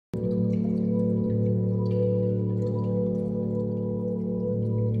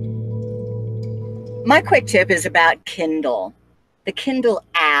My quick tip is about Kindle, the Kindle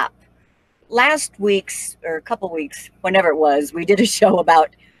app. Last week's, or a couple weeks, whenever it was, we did a show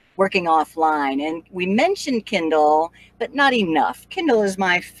about working offline, and we mentioned Kindle, but not enough. Kindle is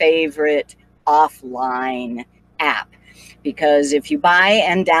my favorite offline app because if you buy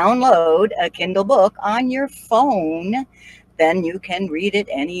and download a Kindle book on your phone, then you can read it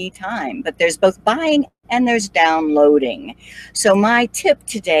anytime. But there's both buying and there's downloading. So my tip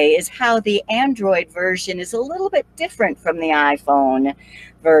today is how the Android version is a little bit different from the iPhone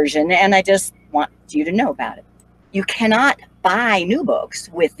version, and I just want you to know about it. You cannot buy new books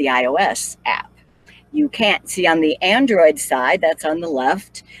with the iOS app. You can't see on the Android side, that's on the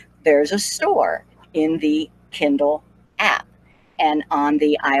left, there's a store in the Kindle app. And on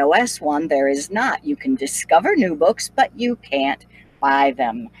the iOS one, there is not. You can discover new books, but you can't buy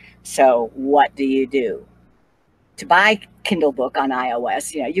them. So what do? To buy Kindle book on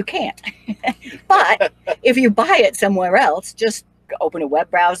iOS, you can't. But if you buy it somewhere else, just open a web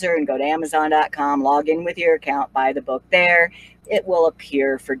browser and go to Amazon.com, log in with your account, buy the book there. It will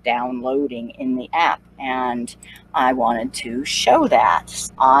appear for downloading in the app. And I wanted to show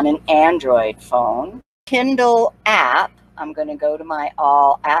that on an Android phone. Kindle app. I'm going to go to my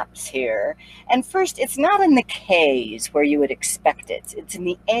all apps here. And first, it's not in the K's where you would expect it. It's in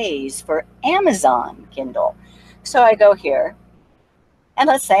the A's for Amazon Kindle. So I go here, and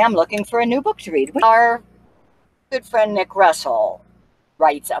let's say I'm looking for a new book to read. Our good friend Nick Russell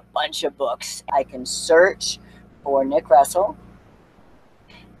writes a bunch of books. I can search for Nick Russell,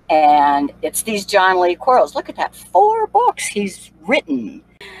 and it's these John Lee Quarles. Look at that, 4 books he's written.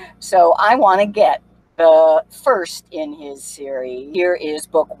 So I want to get the first in his series. Here is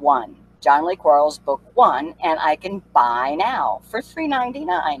book 1, John Lee Quarles, book 1, and I can buy now for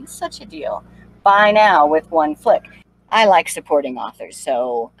 $3.99. Such a deal. Buy now with one flick. I like supporting authors,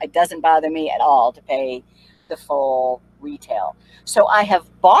 so it doesn't bother me at all to pay the full retail. So I have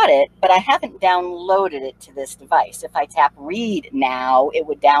bought it, but I haven't downloaded it to this device. If I tap read now, it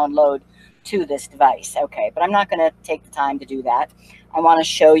would download to this device. Okay, but I'm not going to take the time to do that. I want to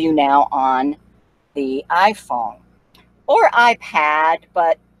show you now on the iPhone or iPad,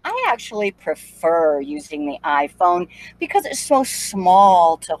 but I actually prefer using the iPhone because it's so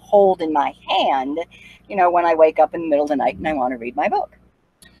small to hold in my hand, when I wake up in the middle of the night and I want to read my book.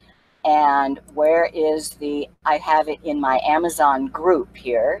 And where is I have it in my Amazon group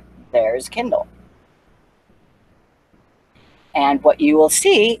here. There's Kindle. And what you will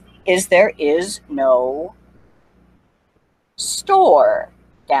see is there is no store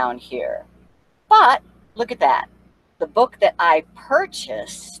down here. But look at that. The book that I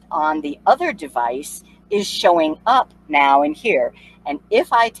purchased on the other device is showing up now in here. And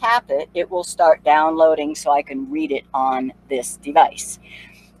if I tap it, it will start downloading so I can read it on this device.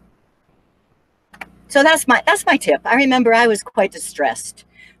 So that's my tip. I remember I was quite distressed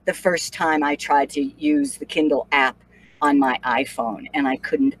the first time I tried to use the Kindle app on my iPhone and I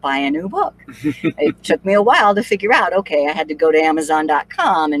couldn't buy a new book. It took me a while to figure out, okay, I had to go to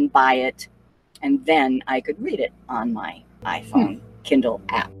Amazon.com and buy it, and then I could read it on my iPhone Kindle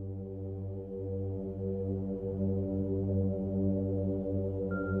app.